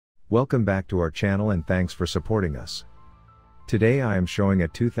Welcome back to our channel and thanks for supporting us. Today I am showing a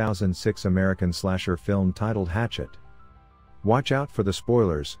 2006 American slasher film titled Hatchet. Watch out for the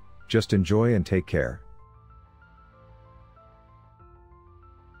spoilers, just enjoy and take care.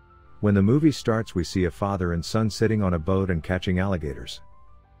 When the movie starts, we see a father and son sitting on a boat and catching alligators.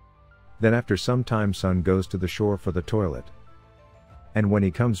 Then after some time, son goes to the shore for the toilet. And when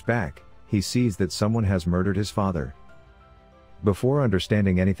he comes back, he sees that someone has murdered his father. Before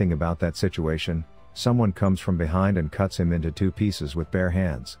understanding anything about that situation, someone comes from behind and cuts him into two pieces with bare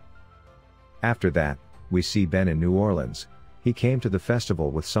hands. After that, we see Ben in New Orleans. He came to the festival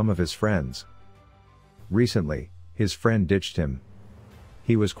with some of his friends. Recently, his friend ditched him.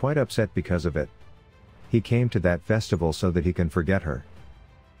 He was quite upset because of it. He came to that festival so that he can forget her.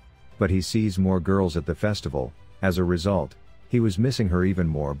 But he sees more girls at the festival. As a result, he was missing her even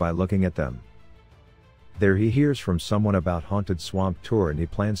more by looking at them. There he hears from someone about haunted swamp tour and he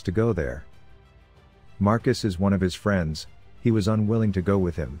plans to go there. Marcus is one of his friends. He was unwilling to go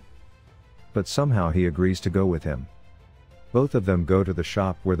with him. But somehow he agrees to go with him. Both of them go to the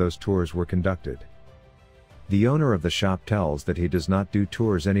shop where those tours were conducted. The owner of the shop tells that he does not do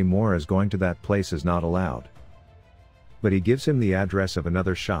tours anymore as going to that place is not allowed. But he gives him the address of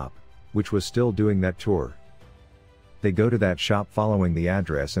another shop, which was still doing that tour. They go to that shop following the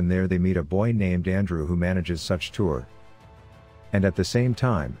address and there they meet a boy named Andrew who manages such tour. And at the same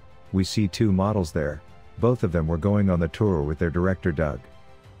time, we see two models there. Both of them were going on the tour with their director Doug.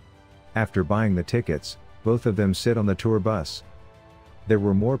 After buying the tickets, both of them sit on the tour bus. There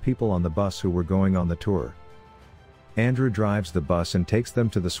were more people on the bus who were going on the tour. Andrew drives the bus and takes them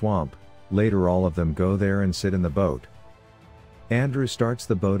to the swamp. Later all of them go there and sit in the boat. Andrew starts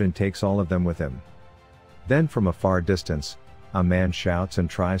the boat and takes all of them with him. Then from a far distance, a man shouts and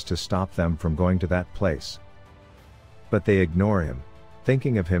tries to stop them from going to that place. But they ignore him,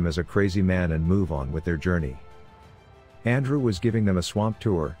 thinking of him as a crazy man, and move on with their journey. Andrew was giving them a swamp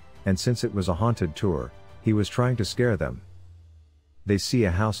tour, and since it was a haunted tour, he was trying to scare them. They see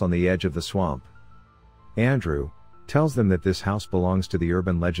a house on the edge of the swamp. Andrew tells them that this house belongs to the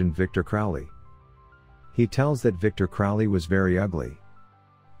urban legend Victor Crowley. He tells that Victor Crowley was very ugly.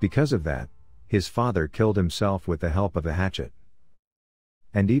 Because of that, his father killed himself with the help of a hatchet.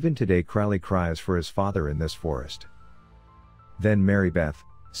 And even today Crowley cries for his father in this forest. Then Mary Beth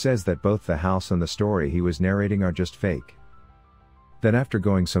says that both the house and the story he was narrating are just fake. Then after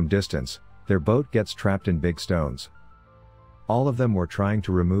going some distance, their boat gets trapped in big stones. All of them were trying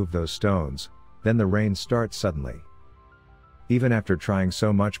to remove those stones, then the rain starts suddenly. Even after trying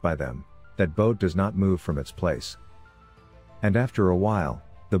so much by them, that boat does not move from its place. And after a while,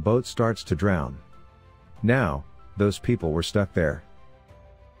 the boat starts to drown. Now, those people were stuck there.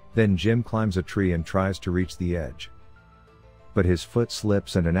 Then Jim climbs a tree and tries to reach the edge. But his foot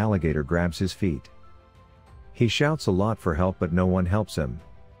slips and an alligator grabs his feet. He shouts a lot for help but no one helps him.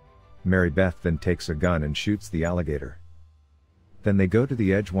 Mary Beth then takes a gun and shoots the alligator. Then they go to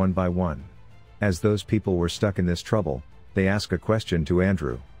the edge one by one. As those people were stuck in this trouble, they ask a question to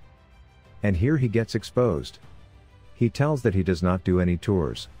Andrew. And here he gets exposed. He tells that he does not do any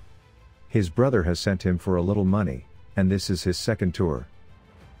tours. His brother has sent him for a little money, and this is his second tour.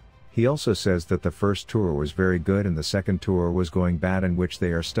 He also says that the first tour was very good and the second tour was going bad in which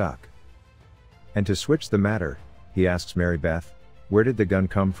they are stuck. And to switch the matter, he asks Mary Beth, "Where did the gun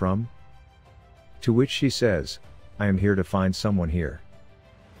come from?" To which she says, "I am here to find someone here."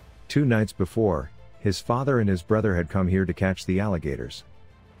 2 nights before, his father and his brother had come here to catch the alligators.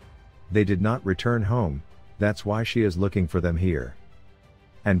 They did not return home, that's why she is looking for them here.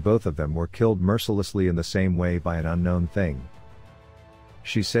 And both of them were killed mercilessly in the same way by an unknown thing.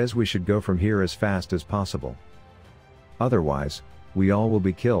 She says we should go from here as fast as possible. Otherwise, we all will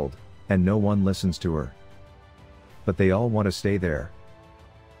be killed, and no one listens to her. But they all want to stay there.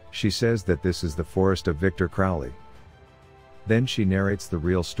 She says that this is the forest of Victor Crowley. Then she narrates the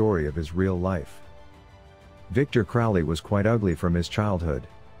real story of his real life. Victor Crowley was quite ugly from his childhood.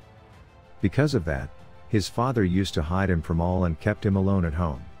 Because of that, his father used to hide him from all and kept him alone at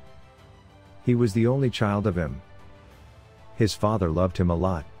home. He was the only child of him. His father loved him a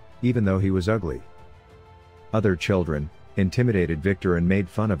lot, even though he was ugly. Other children intimidated Victor and made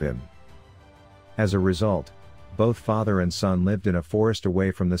fun of him. As a result, both father and son lived in a forest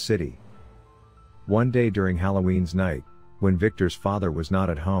away from the city. One day during Halloween's night, when Victor's father was not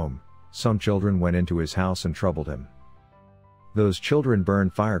at home, some children went into his house and troubled him. Those children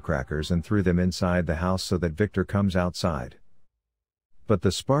burned firecrackers and threw them inside the house so that Victor comes outside. But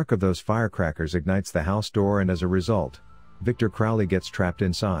the spark of those firecrackers ignites the house door and as a result, Victor Crowley gets trapped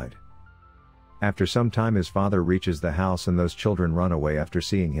inside. After some time his father reaches the house and those children run away after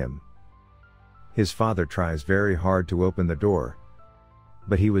seeing him. His father tries very hard to open the door,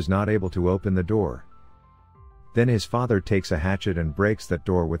 but he was not able to open the door. Then his father takes a hatchet and breaks that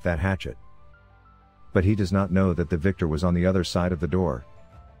door with that hatchet. But he does not know that the Victor was on the other side of the door.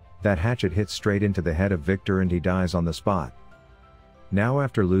 That hatchet hits straight into the head of Victor and he dies on the spot. Now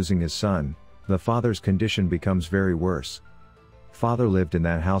after losing his son, the father's condition becomes very worse. Father lived in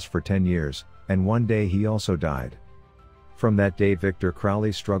that house for 10 years, and one day he also died. From that day Victor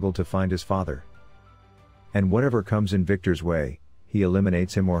Crowley struggled to find his father. And whatever comes in Victor's way, he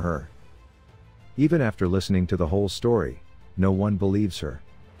eliminates him or her. Even after listening to the whole story, no one believes her.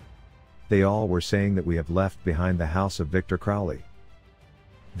 They all were saying that we have left behind the house of Victor Crowley.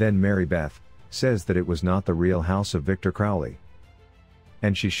 Then Mary Beth says that it was not the real house of Victor Crowley.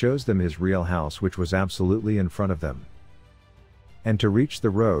 And she shows them his real house, which was absolutely in front of them. And to reach the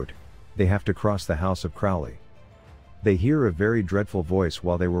road, they have to cross the house of Crowley. They hear a very dreadful voice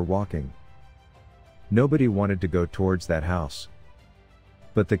while they were walking. Nobody wanted to go towards that house.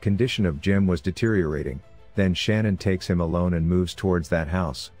 But the condition of Jim was deteriorating, then Shannon takes him alone and moves towards that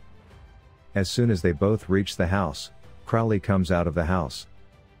house. As soon as they both reach the house, Crowley comes out of the house.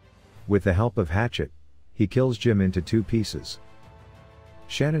 With the help of hatchet, he kills Jim into 2 pieces.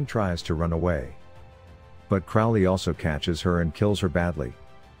 Shannon tries to run away. But Crowley also catches her and kills her badly.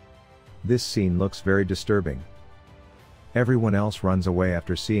 This scene looks very disturbing. Everyone else runs away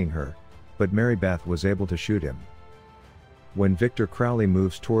after seeing her, but Mary Beth was able to shoot him. When Victor Crowley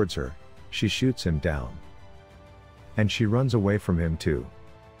moves towards her, she shoots him down. And she runs away from him too.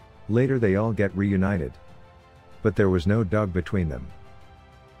 Later they all get reunited. But there was no Doug between them.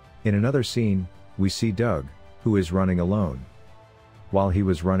 In another scene, we see Doug, who is running alone. While he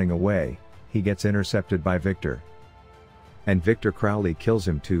was running away, he gets intercepted by Victor. And Victor Crowley kills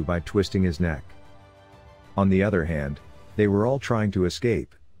him too by twisting his neck. On the other hand, they were all trying to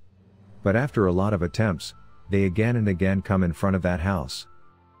escape. But after a lot of attempts, they again and again come in front of that house.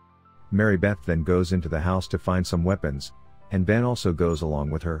 Mary Beth then goes into the house to find some weapons, and Ben also goes along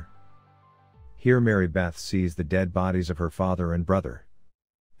with her. Here Mary Beth sees the dead bodies of her father and brother.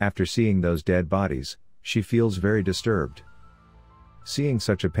 After seeing those dead bodies, she feels very disturbed. Seeing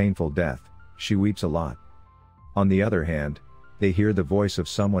such a painful death, she weeps a lot. On the other hand, they hear the voice of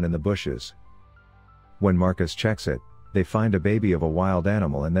someone in the bushes. When Marcus checks it, they find a baby of a wild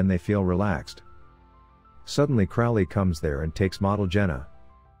animal and then they feel relaxed. Suddenly Crowley comes there and takes model Jenna.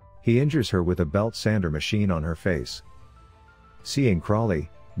 He injures her with a belt sander machine on her face. Seeing Crowley,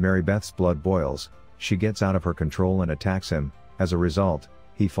 Mary Beth's blood boils, she gets out of her control and attacks him. As a result,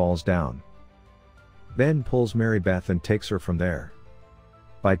 he falls down. Ben pulls Mary Beth and takes her from there.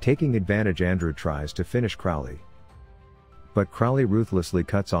 By taking advantage, Andrew tries to finish Crowley. But Crowley ruthlessly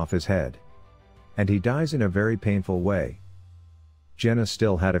cuts off his head. And he dies in a very painful way. Jenna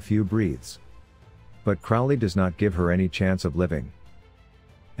still had a few breaths. But Crowley does not give her any chance of living.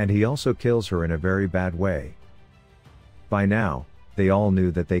 And he also kills her in a very bad way. By now, they all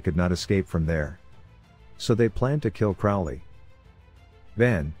knew that they could not escape from there. So they planned to kill Crowley.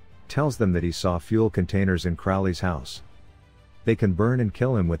 Ben tells them that he saw fuel containers in Crowley's house. They can burn and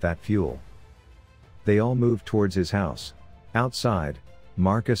kill him with that fuel. They all move towards his house. Outside,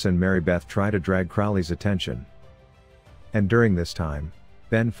 Marcus and Mary Beth try to drag Crowley's attention. And during this time,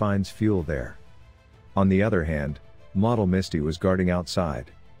 Ben finds fuel there. On the other hand, model Misty was guarding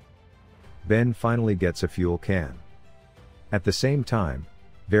outside. Ben finally gets a fuel can. At the same time,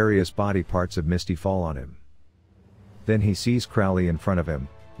 various body parts of Misty fall on him. Then he sees Crowley in front of him.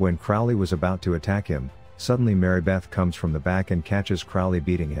 When Crowley was about to attack him, suddenly Mary Beth comes from the back and catches Crowley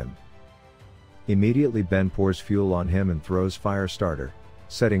beating him. Immediately Ben pours fuel on him and throws fire starter,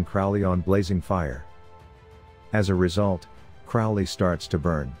 setting Crowley on blazing fire. As a result, Crowley starts to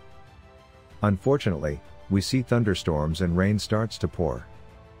burn. Unfortunately, we see thunderstorms and rain starts to pour.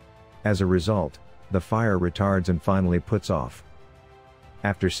 As a result, the fire retards and finally puts off.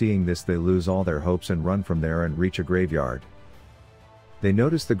 After seeing this, they lose all their hopes and run from there and reach a graveyard. They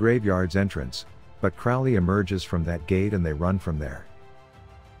notice the graveyard's entrance, but Crowley emerges from that gate and they run from there.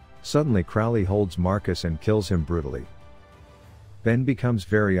 Suddenly Crowley holds Marcus and kills him brutally. Ben becomes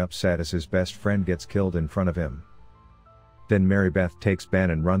very upset as his best friend gets killed in front of him. Then Mary Beth takes Ben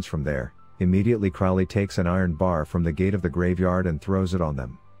and runs from there. Immediately Crowley takes an iron bar from the gate of the graveyard and throws it on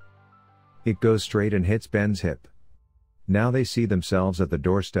them. It goes straight and hits Ben's hip. Now they see themselves at the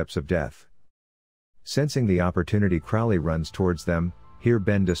doorsteps of death. Sensing the opportunity, Crowley runs towards them. Here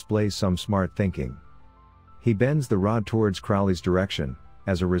Ben displays some smart thinking. He bends the rod towards Crowley's direction.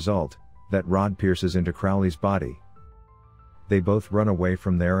 As a result, that rod pierces into Crowley's body. They both run away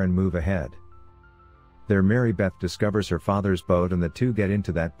from there and move ahead. There Mary Beth discovers her father's boat and the two get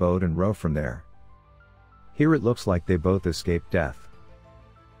into that boat and row from there. Here it looks like they both escaped death.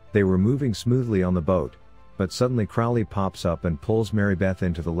 They were moving smoothly on the boat, but suddenly Crowley pops up and pulls Mary Beth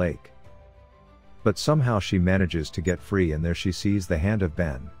into the lake. But somehow she manages to get free and there she sees the hand of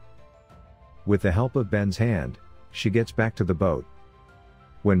Ben. With the help of Ben's hand, she gets back to the boat.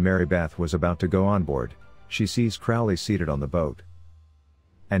 When Mary Beth was about to go on board, she sees Crowley seated on the boat.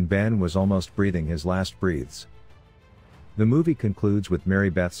 And Ben was almost breathing his last breaths. The movie concludes with Mary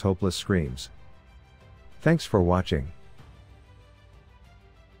Beth's hopeless screams. Thanks for watching.